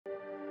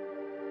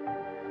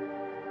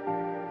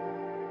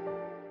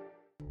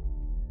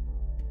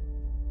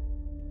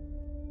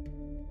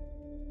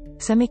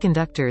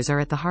Semiconductors are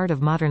at the heart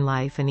of modern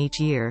life, and each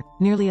year,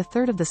 nearly a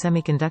third of the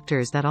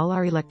semiconductors that all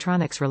our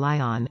electronics rely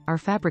on, are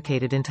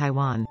fabricated in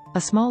Taiwan,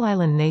 a small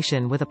island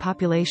nation with a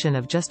population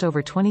of just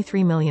over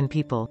 23 million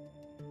people.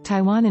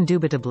 Taiwan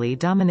indubitably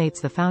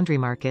dominates the foundry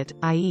market,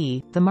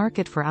 i.e., the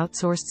market for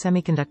outsourced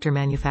semiconductor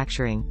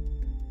manufacturing.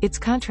 Its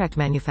contract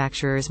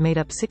manufacturers made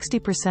up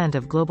 60%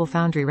 of global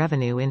foundry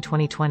revenue in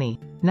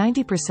 2020,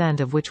 90%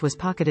 of which was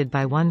pocketed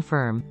by one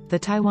firm, the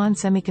Taiwan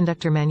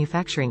Semiconductor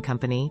Manufacturing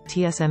Company,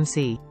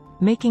 TSMC.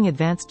 Making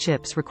advanced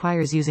chips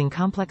requires using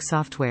complex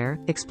software,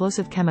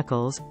 explosive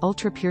chemicals,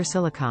 ultra-pure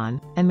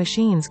silicon, and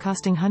machines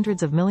costing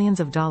hundreds of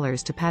millions of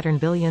dollars to pattern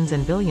billions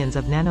and billions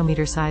of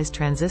nanometer-sized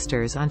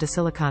transistors onto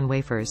silicon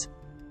wafers.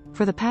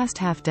 For the past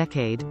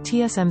half-decade,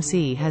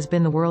 TSMC has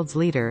been the world's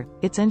leader,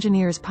 its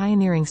engineers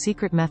pioneering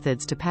secret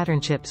methods to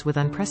pattern chips with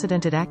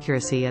unprecedented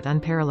accuracy at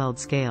unparalleled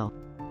scale.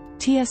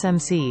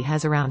 TSMC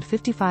has around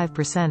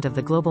 55% of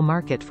the global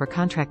market for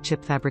contract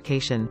chip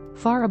fabrication,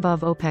 far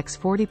above OPEC's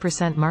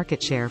 40%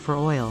 market share for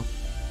oil.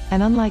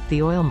 And unlike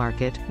the oil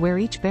market, where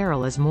each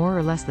barrel is more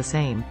or less the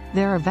same,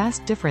 there are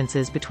vast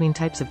differences between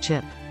types of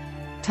chip.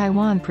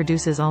 Taiwan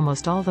produces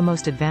almost all the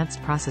most advanced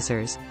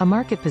processors, a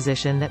market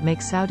position that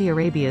makes Saudi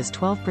Arabia's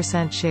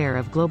 12% share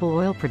of global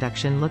oil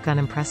production look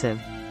unimpressive.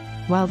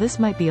 While this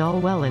might be all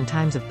well in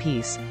times of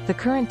peace, the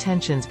current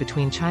tensions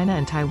between China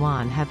and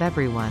Taiwan have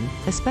everyone,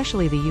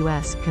 especially the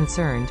US,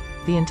 concerned.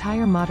 The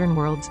entire modern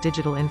world's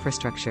digital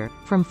infrastructure,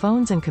 from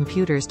phones and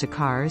computers to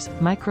cars,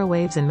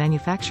 microwaves and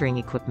manufacturing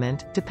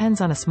equipment,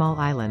 depends on a small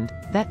island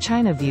that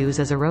China views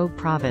as a rogue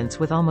province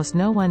with almost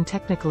no one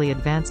technically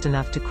advanced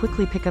enough to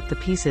quickly pick up the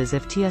pieces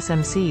if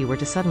TSMC were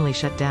to suddenly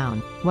shut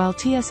down. While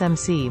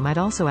TSMC might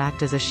also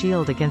act as a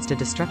shield against a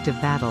destructive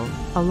battle,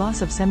 a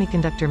loss of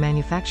semiconductor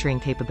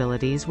manufacturing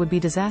capabilities would be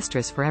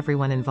disastrous for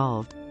everyone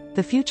involved.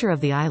 The future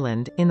of the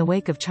island, in the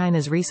wake of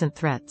China's recent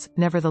threats,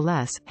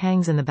 nevertheless,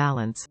 hangs in the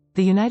balance.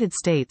 The United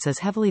States is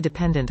heavily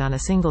dependent on a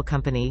single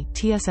company,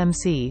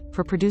 TSMC,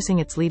 for producing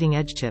its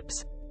leading-edge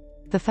chips.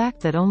 The fact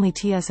that only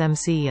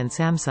TSMC and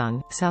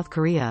Samsung, South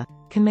Korea,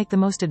 can make the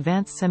most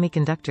advanced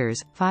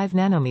semiconductors, 5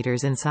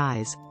 nanometers in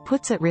size,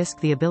 puts at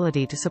risk the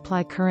ability to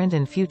supply current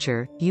and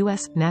future,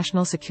 U.S.,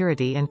 national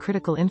security and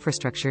critical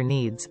infrastructure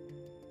needs.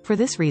 For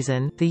this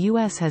reason, the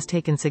U.S. has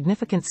taken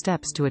significant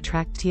steps to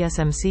attract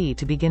TSMC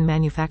to begin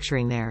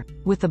manufacturing there,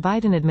 with the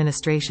Biden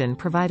administration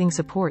providing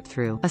support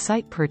through a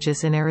site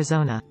purchase in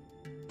Arizona.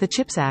 The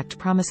CHIPS Act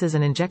promises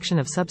an injection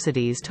of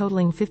subsidies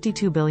totaling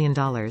 $52 billion,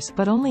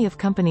 but only if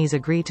companies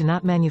agree to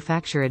not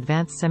manufacture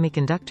advanced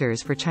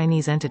semiconductors for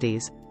Chinese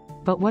entities.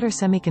 But what are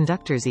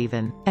semiconductors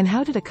even? And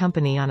how did a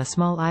company on a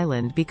small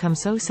island become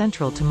so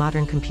central to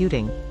modern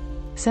computing?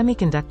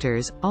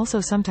 Semiconductors, also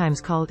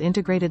sometimes called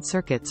integrated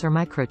circuits or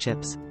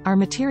microchips, are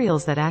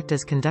materials that act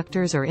as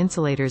conductors or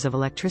insulators of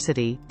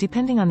electricity,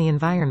 depending on the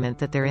environment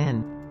that they're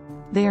in.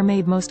 They are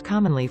made most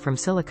commonly from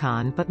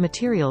silicon, but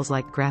materials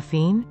like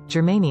graphene,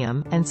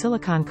 germanium, and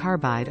silicon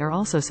carbide are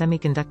also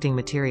semiconducting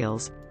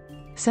materials.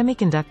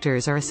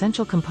 Semiconductors are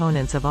essential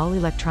components of all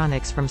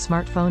electronics, from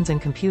smartphones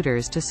and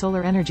computers to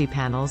solar energy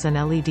panels and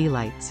LED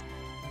lights.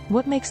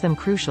 What makes them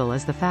crucial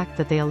is the fact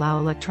that they allow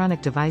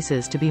electronic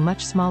devices to be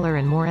much smaller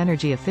and more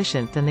energy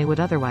efficient than they would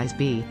otherwise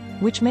be,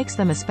 which makes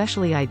them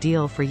especially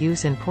ideal for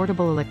use in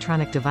portable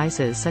electronic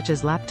devices such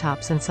as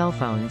laptops and cell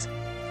phones.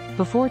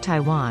 Before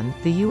Taiwan,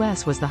 the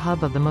U.S. was the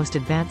hub of the most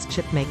advanced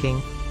chip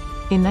making.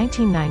 In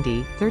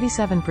 1990,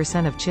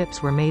 37% of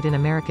chips were made in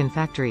American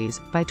factories.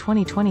 By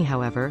 2020,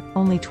 however,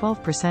 only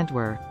 12%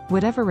 were.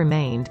 Whatever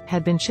remained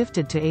had been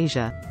shifted to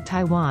Asia,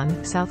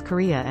 Taiwan, South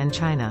Korea and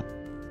China.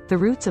 The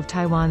roots of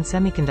Taiwan's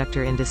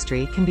semiconductor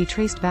industry can be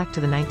traced back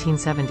to the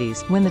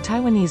 1970s, when the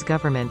Taiwanese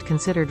government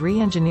considered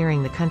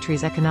re-engineering the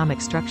country's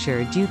economic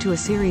structure due to a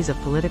series of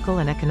political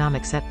and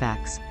economic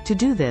setbacks. To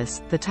do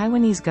this, the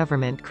Taiwanese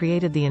government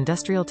created the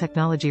Industrial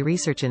Technology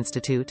Research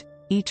Institute,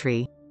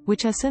 ITRI,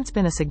 which has since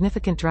been a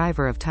significant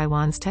driver of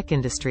Taiwan's tech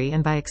industry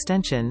and by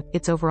extension,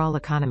 its overall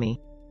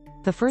economy.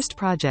 The first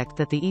project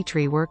that the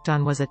ITRI worked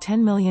on was a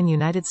 $10 million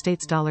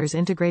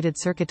integrated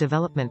circuit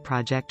development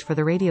project for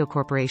the Radio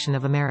Corporation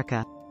of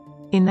America.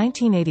 In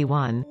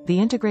 1981, the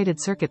integrated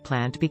circuit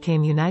plant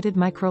became United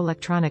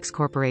Microelectronics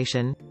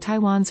Corporation,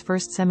 Taiwan's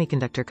first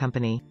semiconductor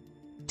company.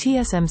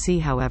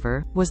 TSMC,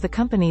 however, was the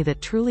company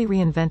that truly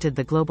reinvented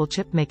the global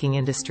chip-making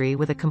industry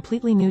with a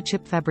completely new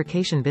chip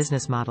fabrication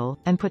business model,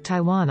 and put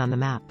Taiwan on the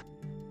map.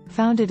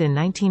 Founded in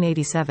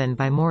 1987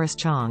 by Morris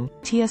Chang,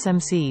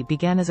 TSMC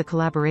began as a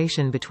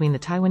collaboration between the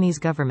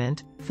Taiwanese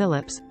government,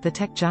 Philips, the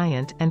tech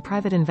giant, and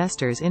private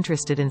investors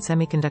interested in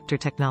semiconductor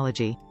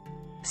technology.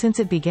 Since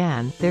it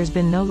began, there's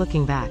been no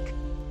looking back.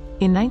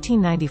 In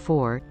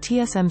 1994,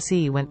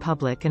 TSMC went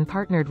public and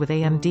partnered with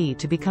AMD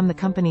to become the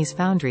company's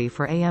foundry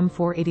for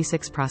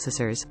AM486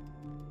 processors.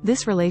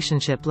 This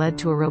relationship led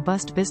to a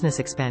robust business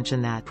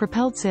expansion that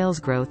propelled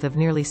sales growth of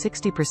nearly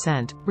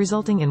 60%,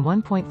 resulting in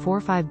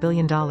 $1.45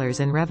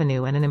 billion in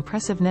revenue and an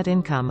impressive net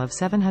income of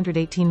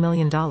 $718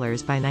 million by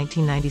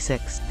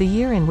 1996, the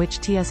year in which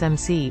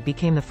TSMC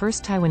became the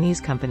first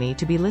Taiwanese company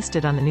to be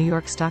listed on the New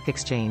York Stock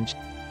Exchange.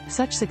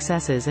 Such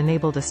successes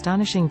enabled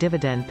astonishing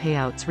dividend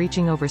payouts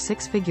reaching over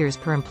 6 figures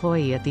per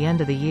employee at the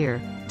end of the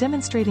year,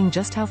 demonstrating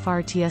just how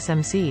far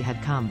TSMC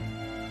had come.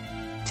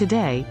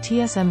 Today,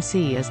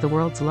 TSMC is the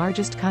world's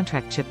largest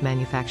contract chip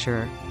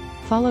manufacturer,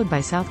 followed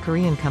by South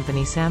Korean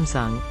company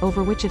Samsung,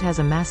 over which it has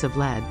a massive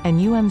lead, and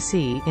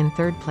UMC in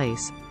third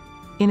place.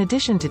 In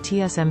addition to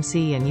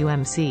TSMC and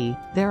UMC,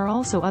 there are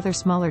also other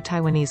smaller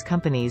Taiwanese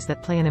companies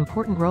that play an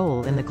important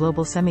role in the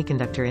global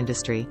semiconductor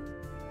industry.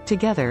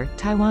 Together,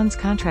 Taiwan's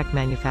contract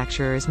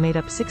manufacturers made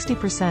up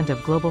 60%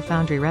 of global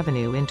foundry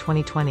revenue in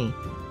 2020.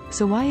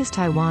 So why is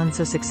Taiwan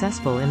so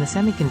successful in the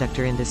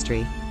semiconductor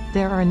industry?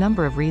 There are a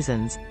number of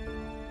reasons.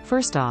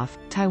 First off,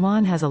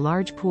 Taiwan has a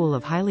large pool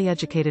of highly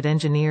educated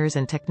engineers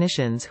and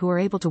technicians who are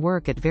able to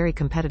work at very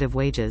competitive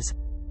wages.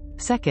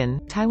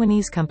 Second,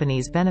 Taiwanese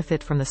companies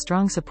benefit from the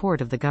strong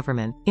support of the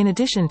government. In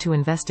addition to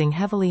investing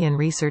heavily in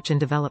research and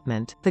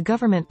development, the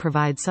government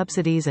provides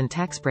subsidies and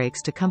tax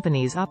breaks to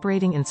companies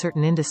operating in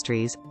certain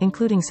industries,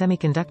 including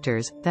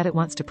semiconductors, that it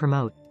wants to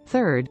promote.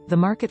 Third, the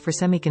market for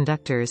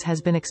semiconductors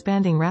has been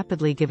expanding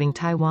rapidly, giving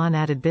Taiwan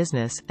added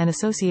business and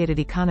associated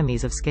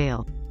economies of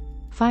scale.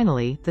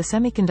 Finally, the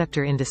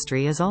semiconductor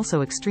industry is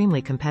also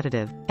extremely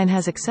competitive, and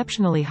has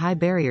exceptionally high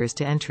barriers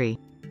to entry.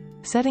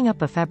 Setting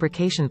up a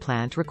fabrication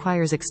plant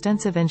requires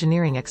extensive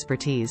engineering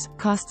expertise,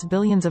 costs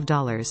billions of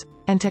dollars,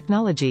 and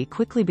technology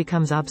quickly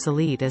becomes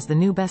obsolete as the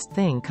new best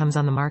thing comes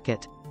on the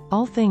market.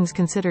 All things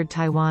considered,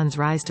 Taiwan's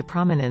rise to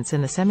prominence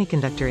in the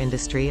semiconductor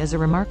industry is a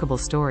remarkable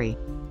story.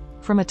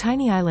 From a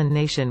tiny island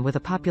nation with a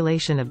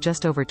population of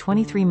just over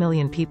 23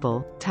 million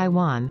people,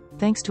 Taiwan,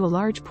 thanks to a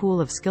large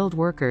pool of skilled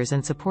workers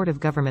and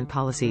supportive government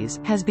policies,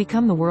 has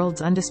become the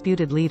world's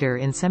undisputed leader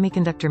in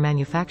semiconductor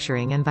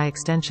manufacturing and by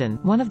extension,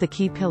 one of the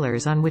key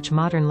pillars on which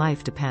modern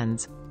life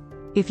depends.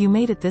 If you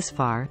made it this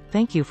far,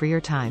 thank you for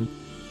your time.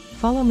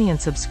 Follow me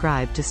and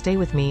subscribe to stay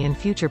with me in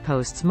future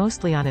posts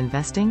mostly on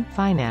investing,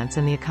 finance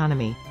and the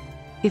economy.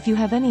 If you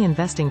have any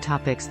investing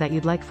topics that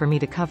you'd like for me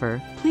to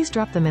cover, please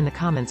drop them in the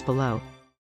comments below.